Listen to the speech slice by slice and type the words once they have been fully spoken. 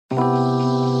What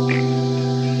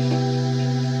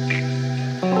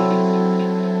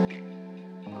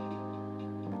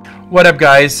up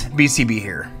guys, BCB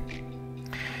here.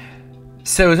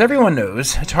 So as everyone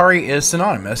knows, Atari is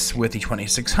synonymous with the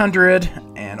 2600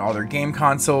 and all their game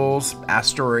consoles,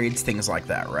 asteroids, things like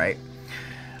that, right?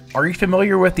 Are you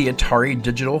familiar with the Atari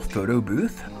digital photo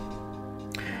booth?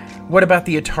 What about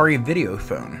the Atari Video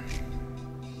Phone?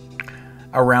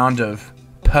 A round of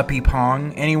puppy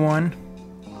Pong, anyone?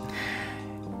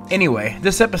 Anyway,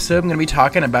 this episode I'm going to be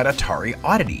talking about Atari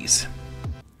Oddities.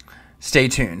 Stay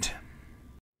tuned.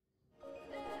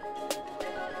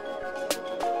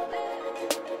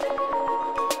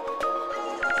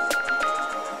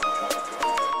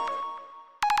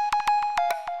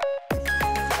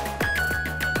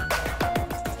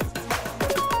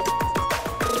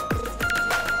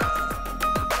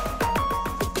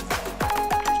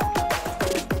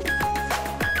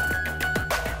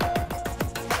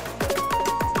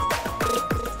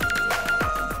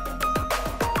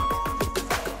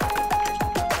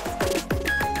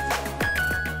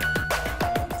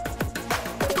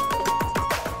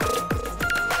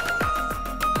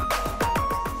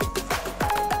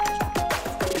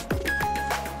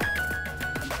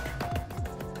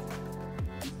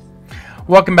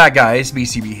 Welcome back guys,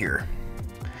 BCB here.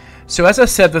 So as I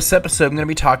said, this episode I'm going to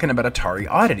be talking about Atari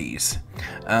Oddities.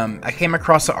 I came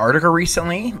across an article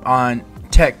recently on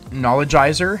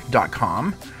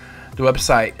technologizer.com. The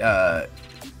website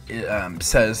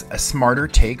says a smarter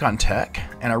take on tech,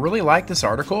 and I really like this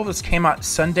article. This came out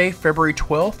Sunday, February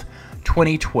 12th,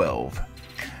 2012.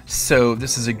 So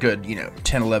this is a good,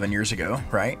 10, 11 years ago,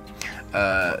 right?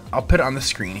 I'll put it on the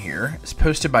screen here. It's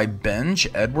posted by Benj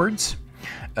Edwards.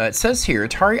 It says here,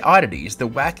 Atari Oddities, the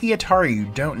wacky Atari you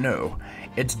don't know.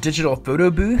 Its digital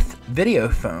photo booth, video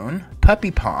phone,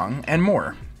 puppy Pong, and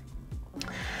more.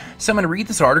 So I'm going to read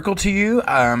this article to you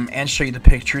and show you the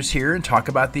pictures here and talk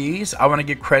about these. I want to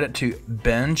give credit to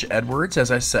Benj Edwards,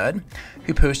 as I said,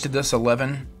 who posted this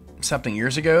 11-something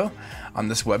years ago on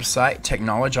this website,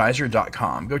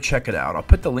 technologizer.com. Go check it out. I'll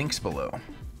put the links below.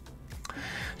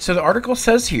 So the article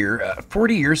says here,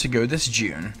 40 years ago this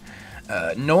June,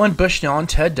 Nolan Bushnell and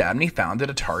Ted Dabney founded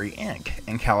Atari Inc.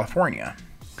 in California.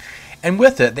 And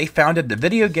with it, they founded the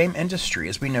video game industry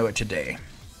as we know it today.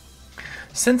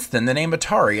 Since then, the name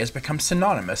Atari has become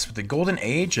synonymous with the golden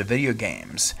age of video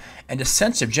games and a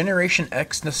sense of Generation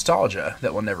X nostalgia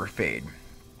that will never fade.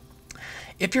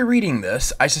 If you're reading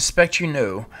this, I suspect you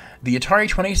know the Atari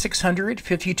 2600,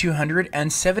 5200,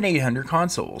 and 7800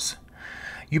 consoles.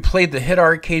 You played the hit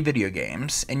arcade video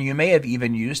games, and you may have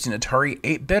even used an Atari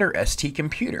 8-bit or ST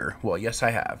computer. Well, yes,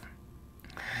 I have.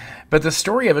 But the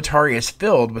story of Atari is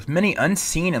filled with many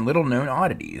unseen and little-known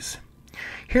oddities.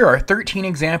 Here are 13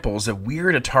 examples of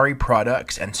weird Atari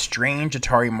products and strange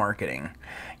Atari marketing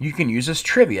you can use as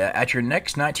trivia at your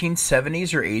next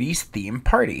 1970s or 80s theme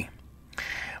party.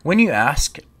 When you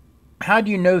ask, how do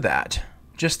you know that?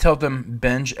 Just tell them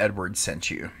Benj Edwards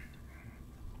sent you.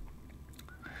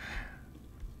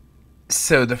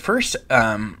 So the first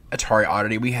Atari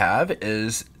oddity we have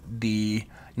is the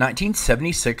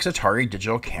 1976 Atari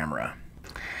digital camera.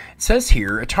 It says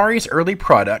here, Atari's early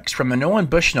products from the Nolan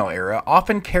Bushnell era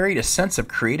often carried a sense of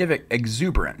creative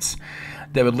exuberance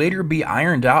that would later be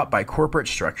ironed out by corporate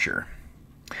structure.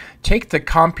 Take the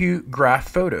CompuGraph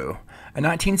Photo, a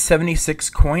 1976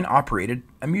 coin-operated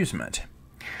amusement.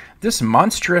 This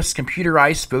monstrous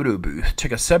computerized photo booth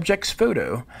took a subject's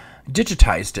photo,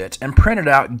 digitized it, and printed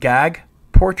out gag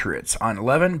portraits on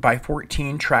 11 by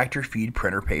 14 tractor feed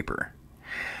printer paper.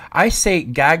 I say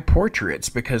gag portraits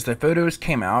because the photos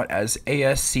came out as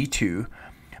ASC2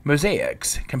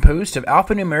 mosaics, composed of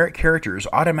alphanumeric characters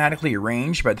automatically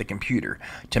arranged by the computer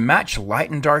to match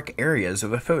light and dark areas of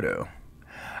the photo.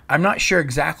 I'm not sure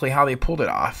exactly how they pulled it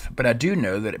off, but I do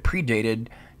know that it predated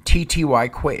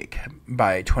TTY Quake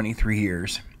by 23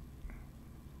 years.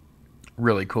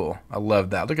 Really cool. I love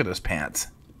that. Look at those pants.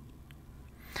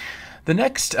 The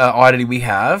next oddity we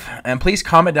have, and please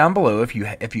comment down below if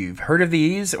you've heard of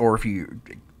these or if you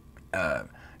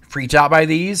freaked out by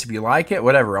these, if you like it,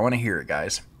 whatever. I want to hear it,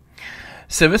 guys.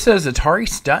 So this says Atari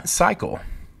Stunt Cycle.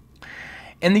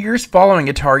 In the years following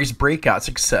Atari's breakout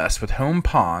success with Home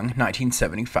Pong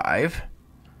 1975,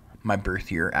 my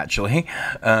birth year actually,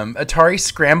 Atari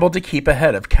scrambled to keep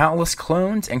ahead of countless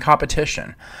clones and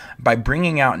competition by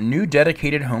bringing out new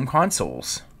dedicated home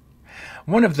consoles.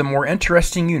 One of the more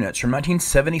interesting units from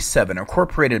 1977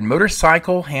 incorporated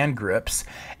motorcycle hand grips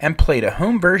and played a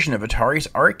home version of Atari's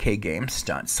arcade game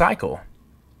Stunt Cycle.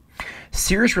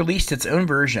 Sears released its own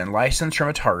version, licensed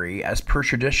from Atari as per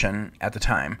tradition at the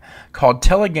time, called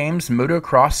Telegame's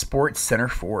Motocross Sports Center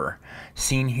 4,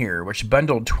 seen here, which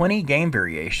bundled 20 game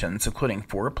variations, including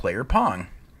 4-player Pong.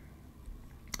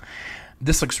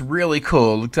 This looks really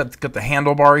cool. It's got the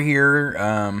handlebar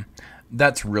here.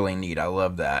 That's really neat. I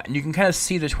love that. And you can kind of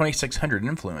see the 2600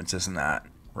 influences in that,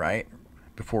 right?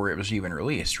 Before it was even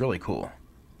released. Really cool.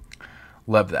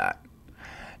 Love that.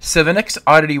 So the next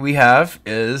oddity we have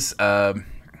is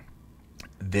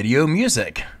video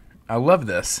music. I love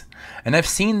this. And I've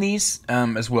seen these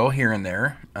as well here and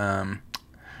there.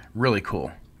 Really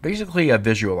cool. Basically a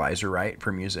visualizer, right,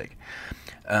 for music.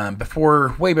 Way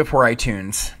before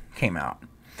iTunes came out.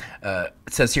 It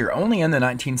says here, only in the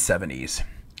 1970s.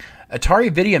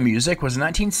 Atari Video Music was a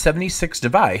 1976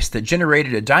 device that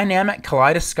generated a dynamic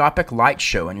kaleidoscopic light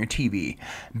show on your TV,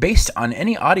 based on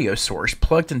any audio source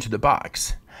plugged into the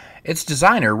box. Its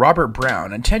designer, Robert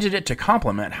Brown, intended it to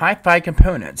complement hi-fi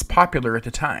components popular at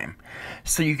the time,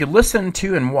 so you could listen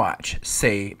to and watch,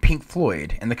 say, Pink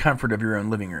Floyd in the comfort of your own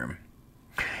living room.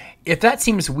 If that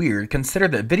seems weird, consider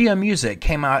that video music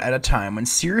came out at a time when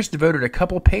Sears devoted a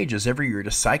couple pages every year to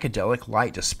psychedelic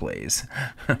light displays.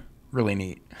 Really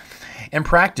neat. In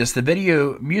practice, the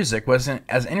video music wasn't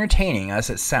as entertaining as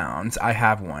it sounds. I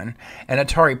have one, and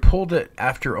Atari pulled it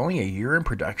after only a year in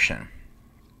production.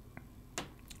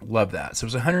 Love that. So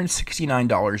it was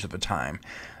 $169 at the time.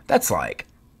 That's like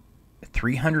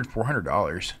 $300,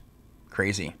 $400.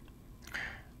 Crazy.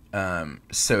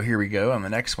 So here we go on the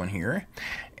next one here.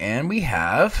 And we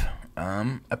have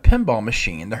a pinball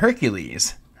machine, the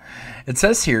Hercules. It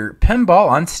says here, pinball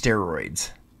on steroids.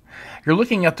 You're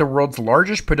looking at the world's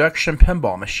largest production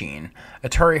pinball machine,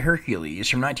 Atari Hercules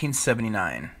from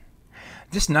 1979.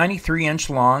 This 93-inch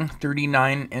long,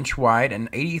 39-inch wide,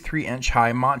 and 83-inch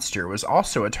high monster was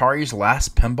also Atari's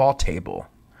last pinball table.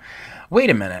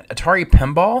 Wait a minute, Atari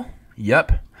Pinball?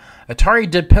 Yep. Atari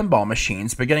did pinball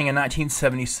machines beginning in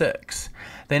 1976.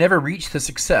 They never reached the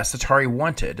success Atari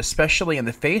wanted, especially in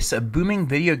the face of booming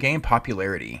video game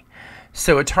popularity.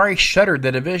 So Atari shuttered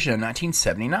the division in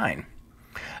 1979.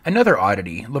 Another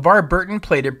oddity, LeVar Burton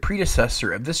played a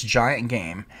predecessor of this giant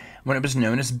game when it was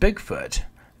known as Bigfoot,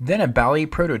 then a Bally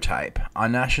prototype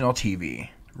on national TV.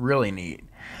 Really neat.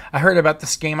 I heard about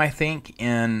this game, I think,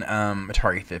 in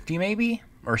Atari 50 maybe,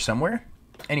 or somewhere.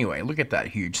 Anyway, look at that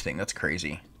huge thing. That's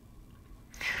crazy.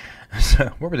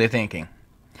 So, what were they thinking?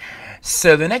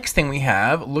 So, the next thing we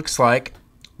have looks like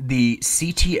the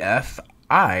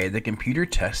CTF-I, the computer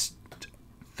test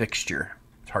fixture.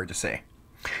 It's hard to say.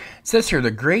 It says here, the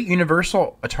Great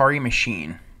Universal Atari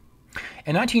Machine.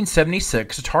 In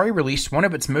 1976, Atari released one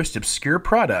of its most obscure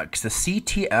products, the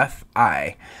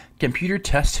CTF-I, Computer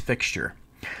Test Fixture.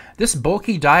 This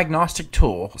bulky diagnostic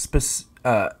tool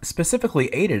specifically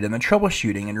aided in the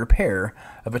troubleshooting and repair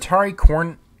of Atari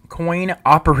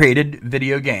coin-operated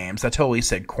video games. I totally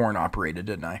said corn-operated,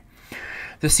 didn't I?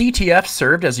 The CTF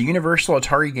served as a universal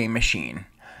Atari game machine.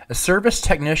 A service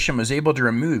technician was able to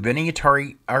remove any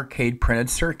Atari arcade printed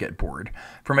circuit board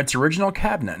from its original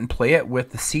cabinet and play it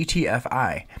with the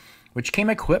CTF-I, which came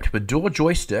equipped with dual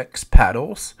joysticks,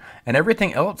 paddles, and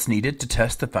everything else needed to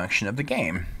test the function of the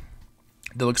game.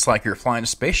 It looks like you're flying a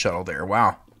space shuttle there.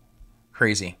 Wow.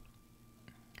 Crazy.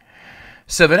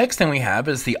 So the next thing we have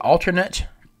is the alternate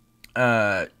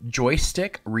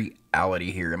joystick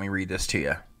reality here. Let me read this to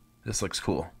you. This looks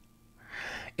cool.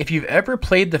 If you've ever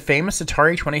played the famous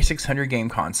Atari 2600 game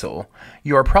console,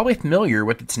 you are probably familiar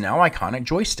with its now iconic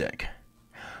joystick.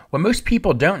 What most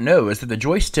people don't know is that the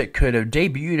joystick could have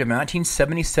debuted in the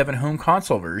 1977 home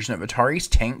console version of Atari's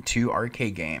Tank 2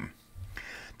 arcade game.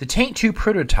 The Tank 2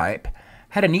 prototype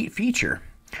had a neat feature.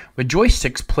 With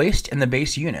joysticks placed in the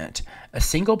base unit, a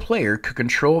single player could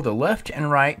control the left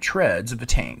and right treads of the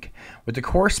tank with the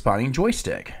corresponding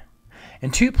joystick. In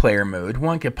two-player mode,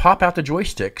 one could pop out the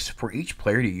joysticks for each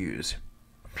player to use.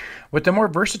 With the more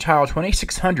versatile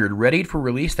 2600 readied for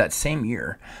release that same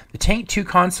year, the Tank 2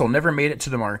 console never made it to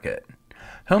the market.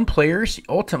 Home players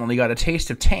ultimately got a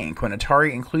taste of Tank when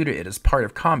Atari included it as part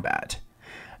of Combat,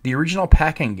 the original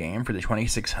packing game for the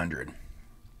 2600.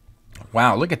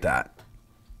 Wow, look at that.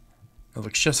 It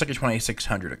looks just like a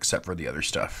 2600 except for the other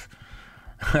stuff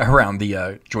around the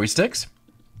joysticks.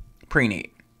 Pretty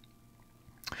neat.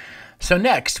 So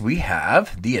next we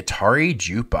have the Atari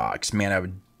Jukebox. Man, I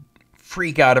would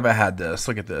freak out if I had this.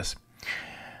 Look at this.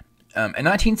 In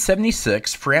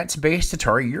 1976, France-based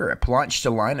Atari Europe launched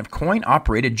a line of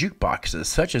coin-operated jukeboxes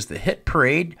such as the Hit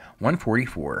Parade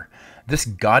 144, this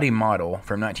gaudy model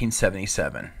from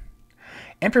 1977.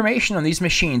 Information on these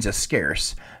machines is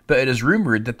scarce, but it is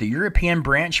rumored that the European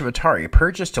branch of Atari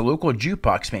purchased a local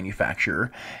jukebox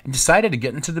manufacturer and decided to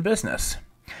get into the business.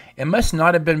 It must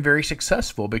not have been very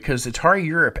successful because Atari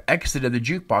Europe exited the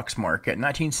jukebox market in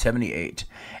 1978,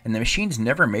 and the machines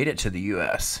never made it to the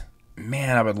US.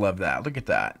 Man, I would love that. Look at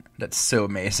that. That's so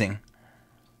amazing.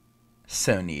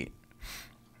 So neat.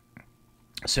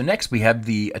 So next we have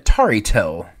the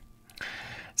AtariTel. It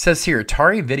says here,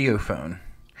 Atari Video Phone.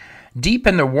 Deep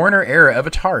in the Warner era of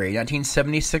Atari,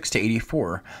 1976 to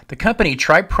 84, the company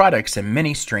tried products in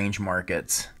many strange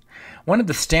markets. One of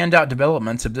the standout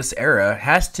developments of this era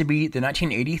has to be the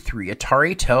 1983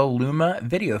 AtariTel Luma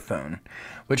video phone,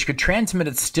 which could transmit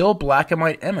its still black and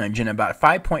white image in about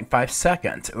 5.5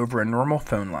 seconds over a normal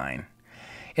phone line.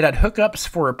 It had hookups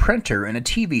for a printer and a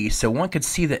TV so one could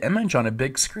see the image on a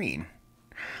big screen.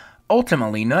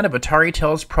 Ultimately, none of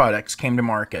AtariTel's products came to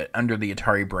market under the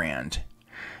Atari brand.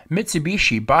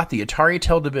 Mitsubishi bought the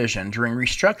AtariTel division during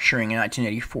restructuring in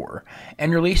 1984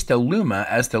 and released the Luma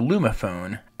as the Luma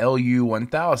Phone LU-1000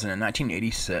 in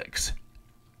 1986.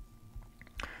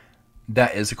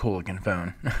 That is a cool looking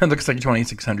phone. It looks like a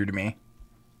 2600 to me.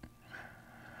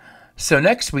 So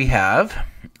next we have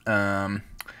the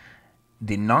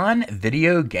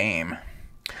non-video game.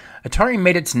 Atari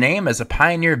made its name as a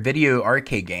pioneer video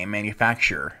arcade game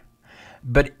manufacturer,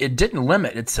 but it didn't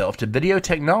limit itself to video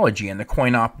technology in the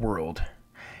coin-op world.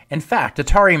 In fact,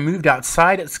 Atari moved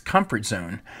outside its comfort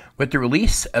zone with the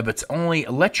release of its only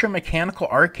electromechanical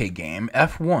arcade game,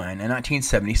 F1, in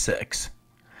 1976.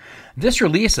 This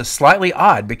release is slightly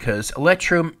odd because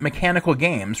electromechanical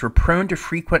games were prone to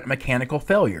frequent mechanical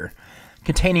failure,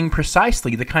 containing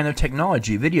precisely the kind of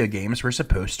technology video games were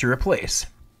supposed to replace.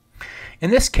 In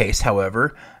this case,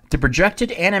 however, the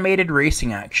projected animated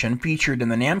racing action featured in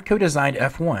the Namco-designed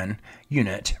F1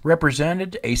 unit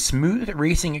represented a smooth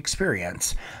racing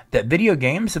experience that video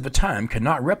games of the time could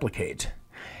not replicate.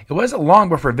 It wasn't long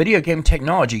before video game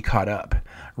technology caught up,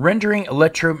 rendering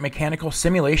electromechanical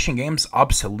simulation games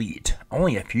obsolete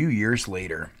only a few years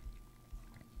later.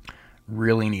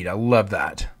 Really neat. I love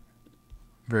that.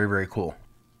 Very, very cool.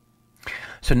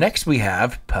 So next we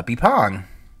have Puppy Pong.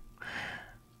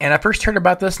 And I first heard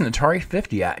about this in Atari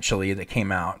 50, actually, that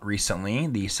came out recently.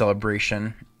 The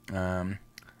celebration, the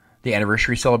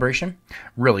anniversary celebration.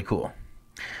 Really cool.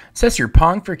 It says here,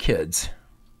 Pong for kids.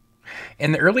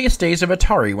 In the earliest days of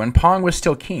Atari, when Pong was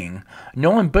still king,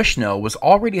 Nolan Bushnell was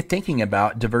already thinking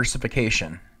about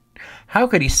diversification. How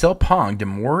could he sell Pong to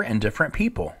more and different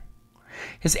people?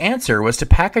 His answer was to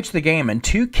package the game in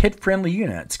two kid-friendly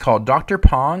units called Dr.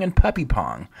 Pong and Puppy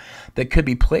Pong that could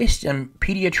be placed in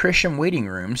pediatrician waiting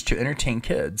rooms to entertain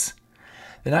kids.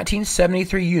 The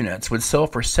 1973 units would sell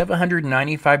for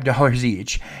 $795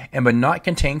 each and would not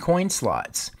contain coin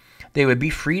slots. They would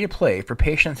be free to play for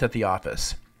patients at the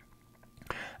office.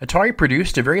 Atari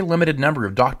produced a very limited number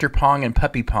of Dr. Pong and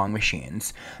Puppy Pong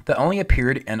machines that only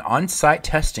appeared in on-site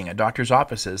testing at doctors'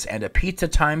 offices and a Pizza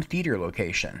Time theater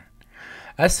location.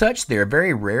 As such, they are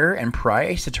very rare and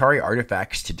prized Atari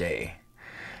artifacts today.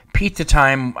 Pizza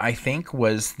Time, I think,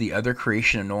 was the other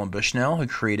creation of Nolan Bushnell, who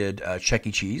created Chuck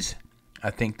E. Cheese.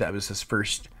 I think that was his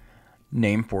first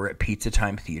name for it, Pizza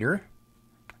Time Theater.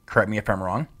 Correct me if I'm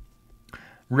wrong.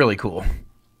 Really cool.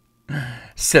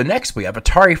 So next we have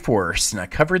Atari Force, and I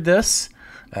covered this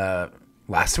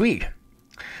last week.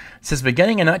 It says,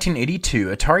 beginning in 1982,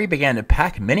 Atari began to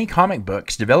pack many comic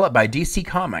books developed by DC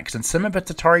Comics in some of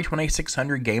its Atari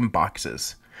 2600 game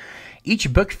boxes.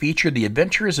 Each book featured the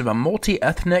adventures of a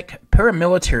multi-ethnic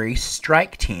paramilitary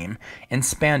strike team in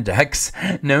spandex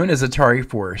known as Atari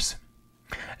Force.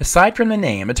 Aside from the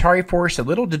name, Atari Force had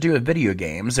little to do with video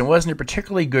games and wasn't a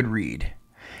particularly good read.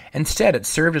 Instead, it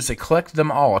served as a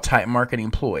collect-them-all type marketing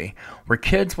ploy, where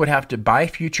kids would have to buy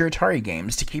future Atari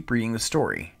games to keep reading the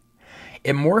story.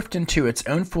 It morphed into its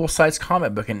own full-size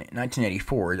comic book in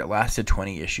 1984 that lasted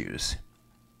 20 issues.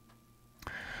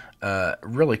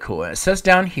 Really cool. And it says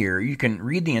down here, you can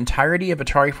read the entirety of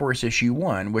Atari Force Issue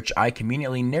 1, which I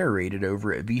conveniently narrated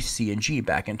over at VCNG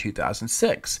back in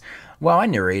 2006. Well, I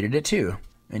narrated it too,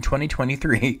 in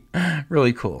 2023.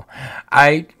 Really cool.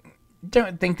 I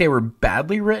don't think they were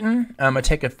badly written. I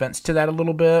take offense to that a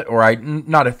little bit, or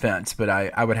not offense, but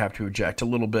I would have to object a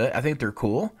little bit. I think they're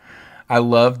cool. I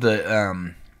love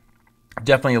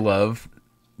definitely love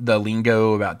the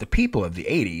lingo about the people of the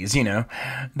 80s, you know.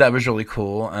 That was really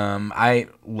cool. I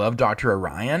love Dr.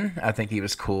 Orion. I think he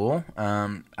was cool.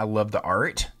 I love the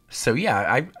art. So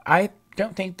yeah, I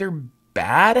don't think they're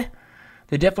bad.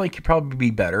 They definitely could probably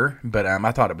be better, but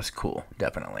I thought it was cool,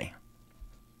 definitely.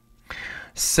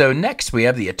 So next we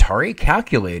have the Atari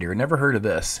Calculator. Never heard of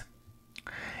this.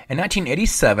 In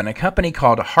 1987, a company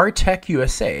called Hardtech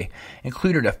USA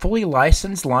included a fully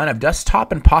licensed line of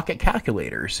desktop and pocket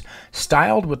calculators,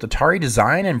 styled with Atari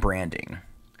design and branding.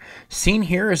 Seen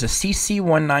here is a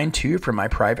CC192 from my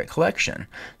private collection,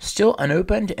 still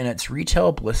unopened in its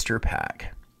retail blister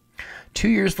pack. 2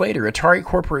 years later, Atari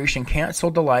Corporation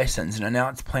canceled the license and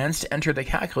announced plans to enter the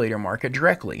calculator market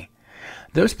directly.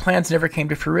 Those plans never came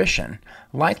to fruition,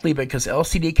 likely because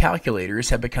LCD calculators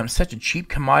had become such a cheap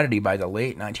commodity by the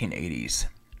late 1980s.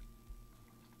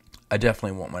 I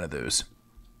definitely want one of those.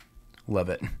 Love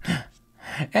it.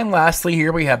 And lastly,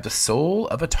 here we have the soul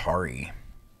of Atari.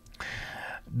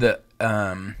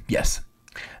 Yes.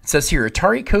 It says here,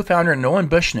 Atari co-founder Nolan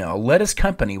Bushnell led his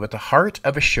company with the heart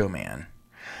of a showman.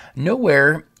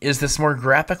 Nowhere is this more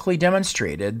graphically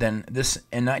demonstrated than this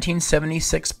in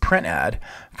 1976 print ad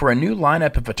for a new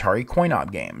lineup of Atari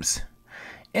coin-op games.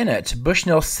 In it,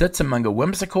 Bushnell sits among a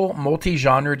whimsical,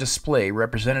 multi-genre display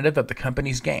representative of the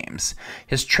company's games,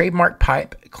 his trademark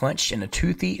pipe clenched in a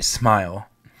toothy smile.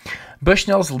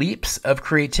 Bushnell's leaps of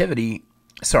creative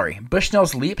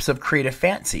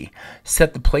fancy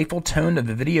set the playful tone of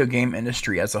the video game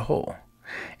industry as a whole.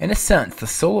 In a sense, the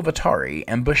soul of Atari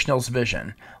and Bushnell's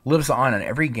vision lives on in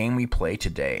every game we play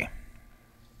today.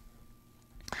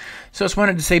 So I just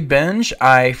wanted to say, Benj,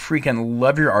 I freaking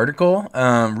love your article.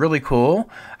 Really cool.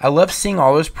 I love seeing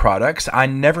all those products. I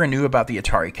never knew about the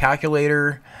Atari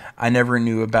calculator. I never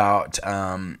knew about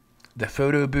the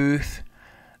photo booth.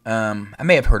 I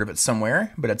may have heard of it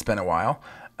somewhere, but it's been a while.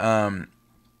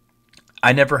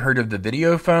 I never heard of the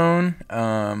video phone.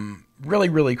 Really,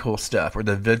 really cool stuff. Or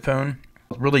the vid phone.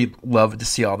 Really love to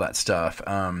see all that stuff.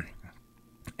 And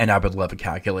I would love a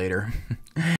calculator.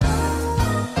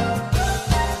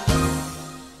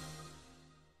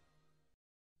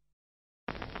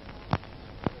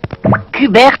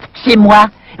 Hubert, c'est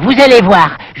moi. Vous allez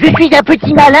voir, je suis un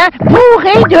petit malin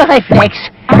bourré de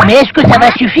réflexes. Mais est-ce que ça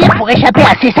va suffire pour échapper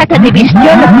à ces satanés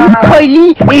bestioles,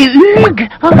 Polly et Hugues?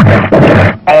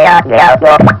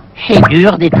 C'est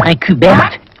dur d'être un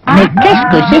Hubert, mais qu'est-ce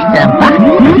que c'est sympa.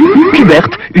 Hubert,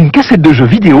 une cassette de jeux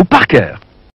vidéo par cœur.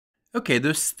 Okay,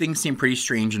 those things seem pretty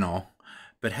strange and all,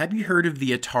 but have you heard of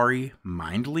the Atari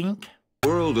Mind Link?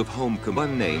 World of Home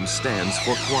One name stands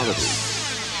for quality.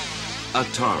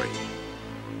 Atari.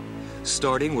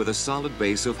 Starting with a solid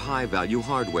base of high-value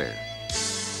hardware.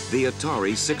 The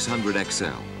Atari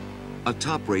 600XL, a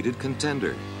top-rated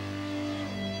contender.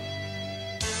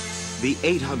 The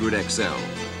 800XL,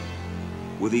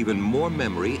 with even more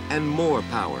memory and more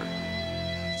power.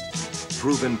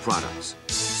 Proven products,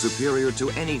 superior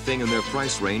to anything in their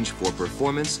price range for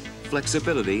performance,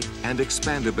 flexibility, and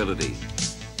expandability.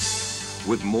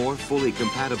 With more fully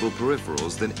compatible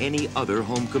peripherals than any other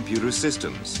home computer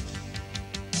systems.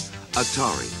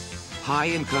 Atari, high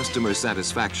in customer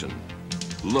satisfaction,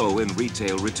 low in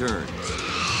retail returns.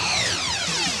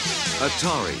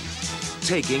 Atari,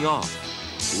 taking off,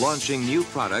 launching new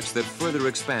products that further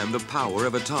expand the power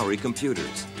of Atari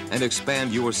computers and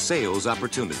expand your sales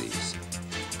opportunities.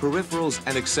 Peripherals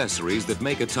and accessories that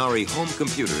make Atari home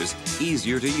computers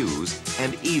easier to use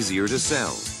and easier to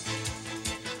sell.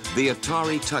 The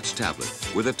Atari Touch Tablet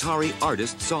with Atari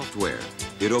Artist software.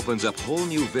 It opens up whole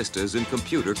new vistas in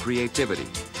computer creativity.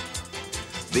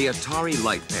 The Atari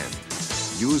Light Pen.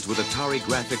 Used with Atari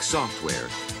graphics software,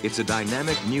 it's a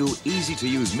dynamic, new,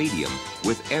 easy-to-use medium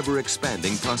with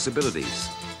ever-expanding possibilities.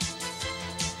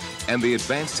 And the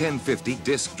Advanced 1050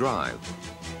 disk drive.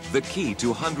 The key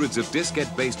to hundreds of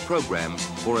diskette-based programs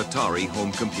for Atari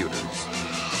home computers.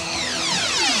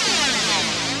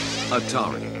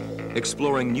 Atari.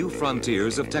 Exploring new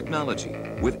frontiers of technology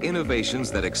with innovations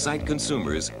that excite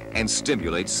consumers and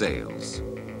stimulate sales.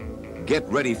 Get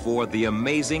ready for the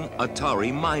amazing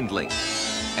Atari Mind Link,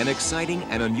 an exciting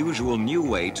and unusual new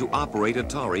way to operate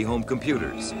Atari home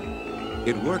computers.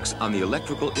 It works on the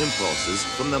electrical impulses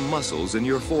from the muscles in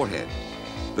your forehead,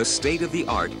 the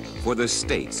state-of-the-art for the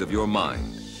states of your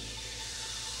mind.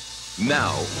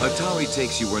 Now, Atari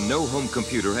takes you where no home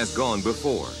computer has gone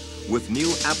before, with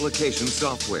new application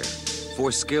software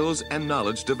for skills and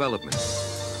knowledge development.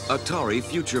 Atari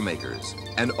Future Makers,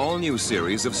 an all-new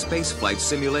series of spaceflight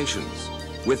simulations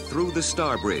with Through the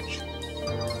Star Bridge.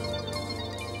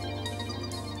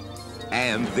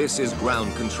 And this is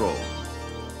Ground Control.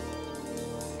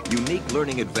 Unique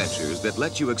learning adventures that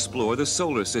let you explore the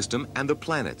solar system and the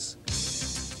planets.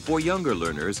 For younger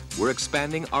learners, we're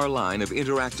expanding our line of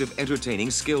interactive, entertaining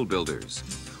skill builders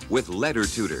with Letter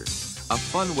Tutor, a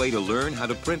fun way to learn how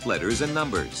to print letters and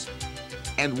numbers.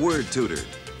 And Word Tutor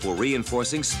for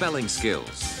reinforcing spelling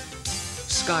skills.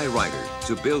 Skywriter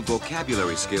to build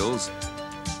vocabulary skills.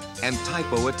 And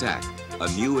Typo Attack,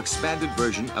 a new expanded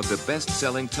version of the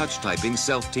best-selling touch-typing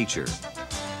self-teacher.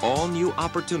 All new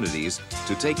opportunities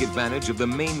to take advantage of the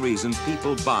main reason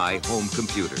people buy home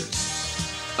computers.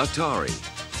 Atari,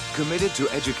 committed to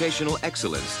educational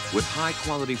excellence with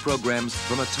high-quality programs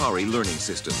from Atari Learning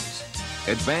Systems.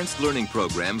 Advanced learning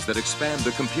programs that expand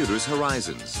the computer's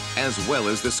horizons, as well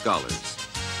as the scholars.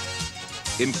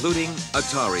 Including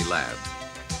Atari Lab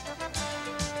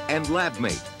and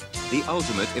LabMate, the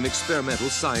ultimate in experimental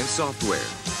science software.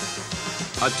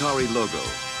 Atari Logo,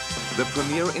 the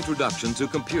premier introduction to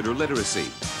computer literacy.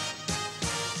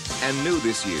 And new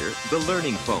this year, the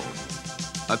Learning Phone,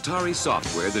 Atari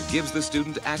software that gives the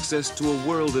student access to a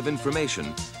world of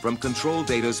information from Control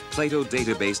Data's Plato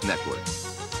database network.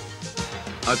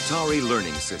 Atari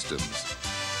Learning Systems,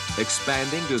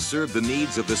 expanding to serve the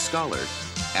needs of the scholar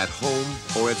at home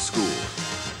or at school.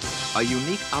 A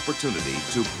unique opportunity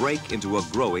to break into a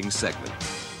growing segment.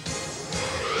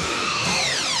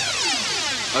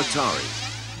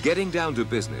 Atari, getting down to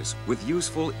business with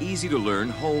useful, easy-to-learn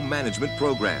home management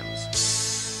programs.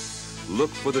 Look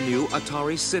for the new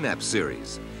Atari Synapse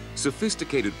series,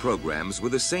 sophisticated programs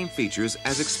with the same features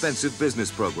as expensive business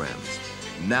programs,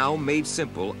 now made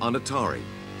simple on Atari.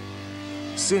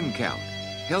 Calc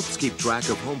helps keep track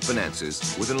of home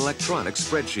finances with an electronic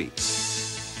spreadsheet.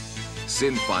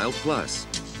 File Plus,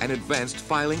 an advanced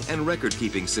filing and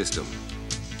record-keeping system.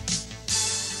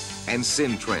 And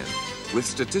Trend, with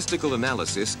statistical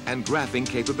analysis and graphing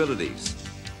capabilities.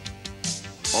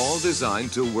 All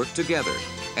designed to work together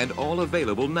and all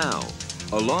available now,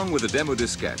 along with a demo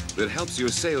diskette that helps your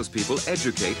salespeople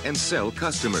educate and sell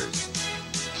customers.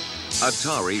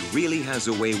 Atari really has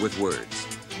a way with words.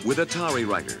 With Atari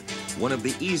Writer, one of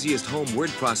the easiest home word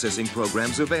processing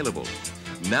programs available,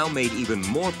 now made even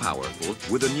more powerful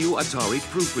with a new Atari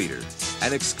proofreader,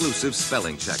 an exclusive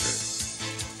spelling checker.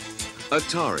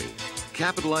 Atari,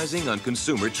 capitalizing on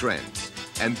consumer trends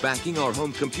and backing our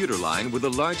home computer line with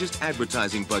the largest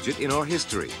advertising budget in our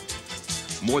history.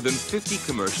 More than 50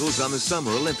 commercials on the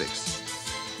Summer Olympics.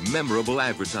 Memorable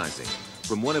advertising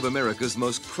from one of America's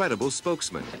most credible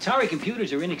spokesmen. Atari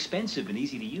computers are inexpensive and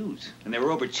easy to use. And there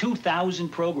are over 2,000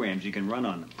 programs you can run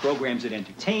on them. Programs that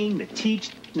entertain, that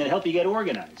teach, and that help you get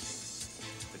organized.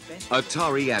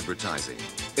 Atari advertising.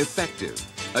 Effective.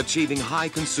 Achieving high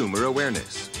consumer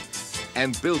awareness.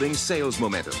 And building sales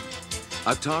momentum.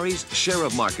 Atari's share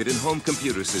of market in home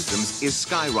computer systems is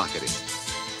skyrocketing.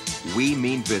 We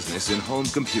mean business in home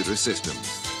computer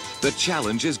systems. The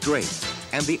challenge is great,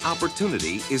 and the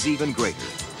opportunity is even greater.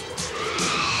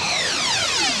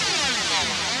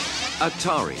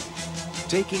 Atari,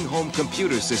 taking home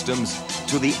computer systems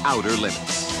to the outer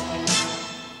limits.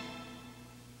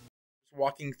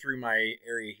 Walking through my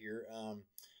area here,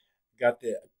 got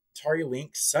the Atari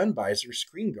Lynx sun visor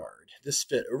screen guard. This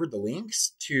fit over the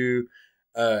Lynx to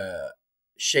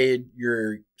shade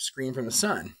your screen from the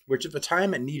sun, which at the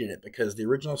time it needed it because the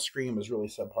original screen was really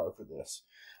subpar for this.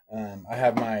 I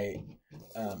have my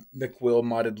McWill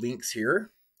modded Lynx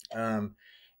here, and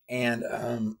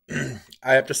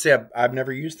I have to say I've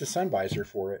never used the sun visor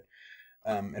for it.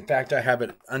 In fact, I have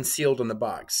it unsealed in the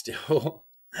box still.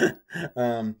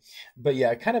 But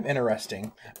yeah, kind of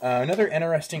interesting. Another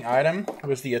interesting item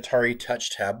was the Atari Touch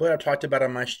tablet. I've talked about it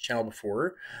on my channel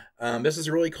before. This is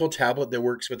a really cool tablet that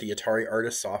works with the Atari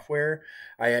Artist software.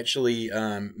 I actually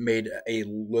made a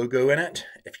logo in it.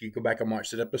 If you go back and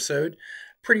watch that episode,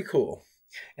 pretty cool.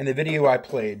 And the video I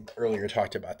played earlier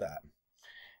talked about that.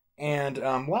 And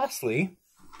lastly,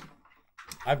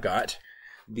 I've got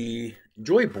the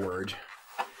Joy board,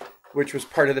 which was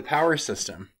part of the power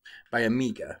system by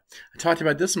Amiga. I talked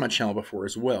about this on my channel before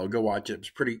as well. Go watch it. It was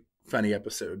a pretty funny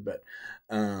episode. But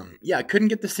yeah, I couldn't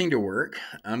get this thing to work.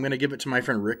 I'm going to give it to my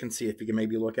friend Rick and see if he can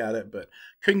maybe look at it. But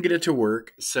couldn't get it to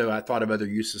work, so I thought of other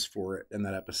uses for it in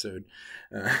that episode.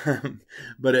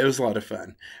 But it was a lot of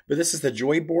fun. But this is the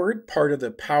Joy board, part of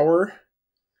the power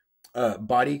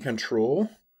body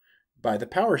control by the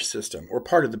power system, or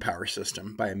part of the power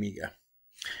system by Amiga.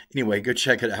 Anyway, go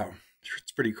check it out.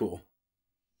 It's pretty cool.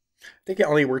 I think it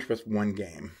only worked with one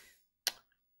game.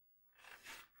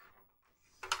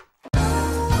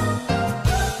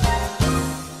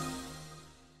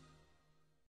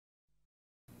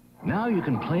 Now you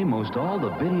can play most all the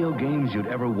video games you'd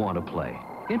ever want to play.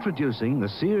 Introducing the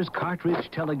Sears Cartridge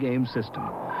Telegame System.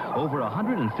 Over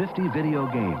 150 video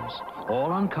games,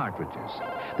 all on cartridges.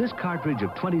 This cartridge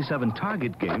of 27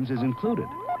 target games is included,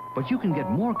 but you can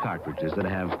get more cartridges that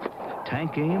have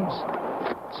tank games,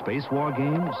 space war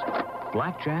games,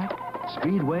 blackjack,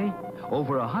 speedway,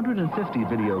 over 150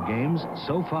 video games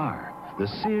so far. The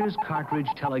Sears Cartridge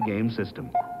Telegame System.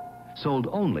 Sold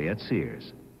only at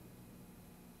Sears.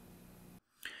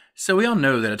 So we all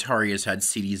know that Atari has had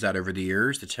CDs out over the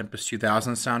years, the Tempest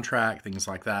 2000 soundtrack, things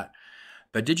like that.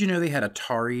 But did you know they had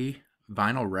Atari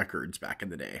vinyl records back in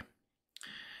the day?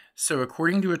 So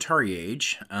according to Atari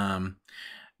Age,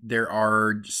 there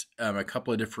are just, a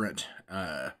couple of different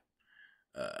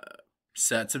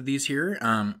sets of these here.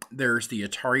 There's the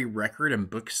Atari record and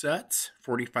book sets,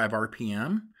 45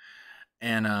 RPM.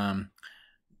 And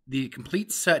the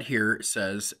complete set here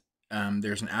says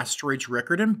there's an Asteroids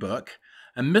record and book,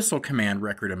 a Missile Command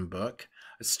record and book,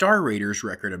 a Star Raiders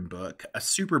record and book, a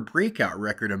Super Breakout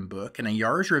record and book, and a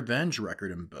Yar's Revenge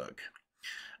record and book.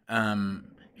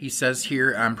 He says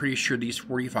here, I'm pretty sure these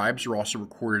 45s are also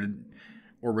recorded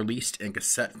or released in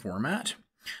cassette format.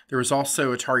 There was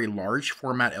also Atari large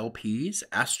format LPs,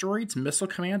 Asteroids, Missile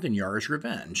Command, and Yar's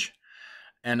Revenge.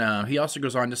 And he also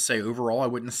goes on to say, overall, I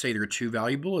wouldn't say they're too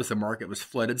valuable, as the market was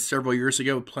flooded several years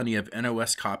ago with plenty of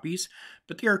NOS copies,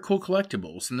 but they are cool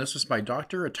collectibles, and this was by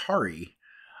Dr. Atari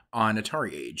on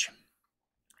Atari Age.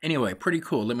 Anyway, pretty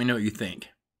cool. Let me know what you think.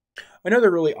 Another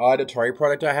really odd Atari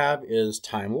product I have is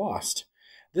Time Lost.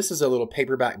 This is a little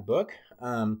paperback book,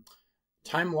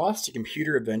 Time Lost, A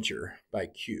Computer Adventure by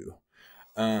Q.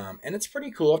 And it's pretty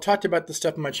cool. I've talked about this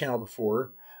stuff on my channel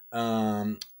before.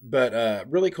 But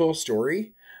really cool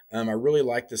story. I really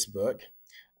like this book.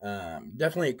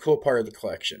 Definitely a cool part of the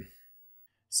collection.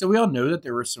 So we all know that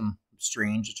there were some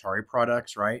strange Atari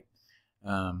products, right?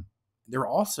 There were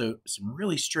also some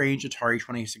really strange Atari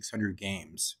 2600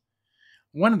 games.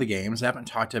 One of the games I haven't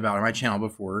talked about on my channel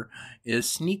before is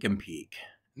Sneak and Peek.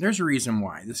 There's a reason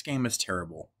why. This game is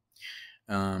terrible.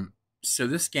 So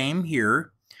this game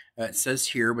here, it says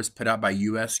here, was put out by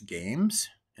US Games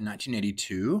in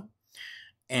 1982.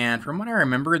 And from what I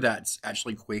remember, that's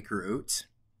actually Quaker Oats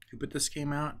who put this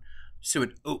game out. So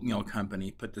an oatmeal company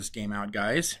put this game out,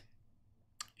 guys.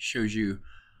 Shows you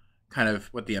kind of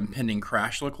what the impending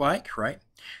crash looked like, right? It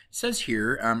says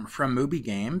here, from Moby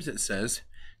Games, it says,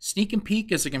 Sneak and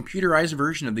Peek is a computerized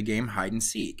version of the game Hide and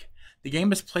Seek. The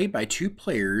game is played by two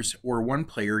players or one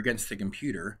player against the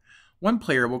computer. One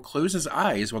player will close his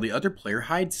eyes while the other player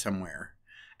hides somewhere.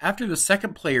 After the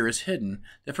second player is hidden,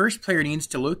 the first player needs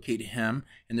to locate him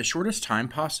in the shortest time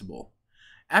possible.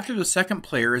 After the second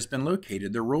player has been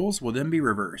located, the roles will then be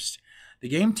reversed. The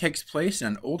game takes place in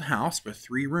an old house with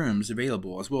 3 rooms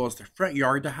available, as well as the front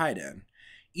yard to hide in.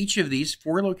 Each of these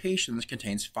 4 locations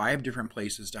contains 5 different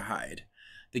places to hide.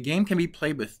 The game can be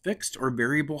played with fixed or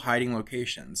variable hiding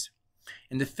locations.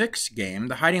 In the fixed game,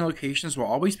 the hiding locations will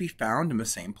always be found in the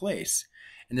same place.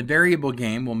 In the variable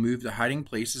game, will move the hiding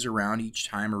places around each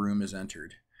time a room is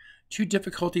entered. 2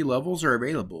 difficulty levels are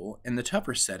available. In the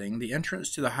tougher setting, the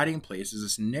entrance to the hiding places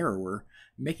is narrower,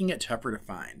 making it tougher to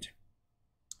find.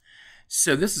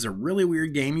 So this is a really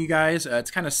weird game, you guys.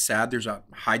 It's kind of sad there's a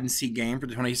hide-and-seek game for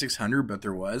the 2600, but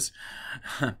there was.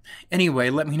 Anyway,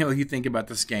 let me know what you think about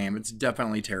this game. It's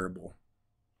definitely terrible.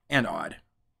 And odd.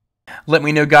 Let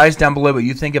me know, guys, down below what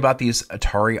you think about these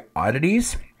Atari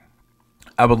Oddities.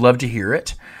 I would love to hear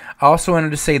it. I also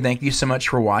wanted to say thank you so much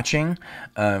for watching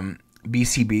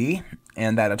BCB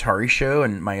and that Atari show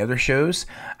and my other shows.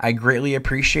 I greatly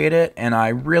appreciate it, and I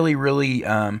really, really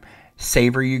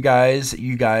savor you guys.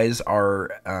 You guys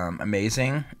are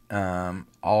amazing.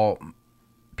 All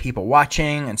people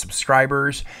watching and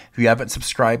subscribers. If you haven't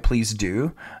subscribed, please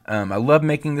do. I love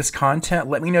making this content.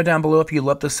 Let me know down below if you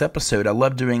love this episode. I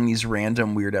love doing these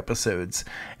random weird episodes,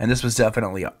 and this was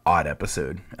definitely an odd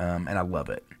episode, and I love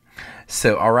it.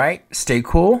 So, all right, stay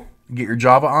cool, get your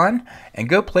Java on, and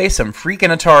go play some freaking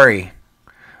Atari.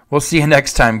 We'll see you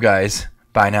next time, guys.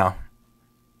 Bye now.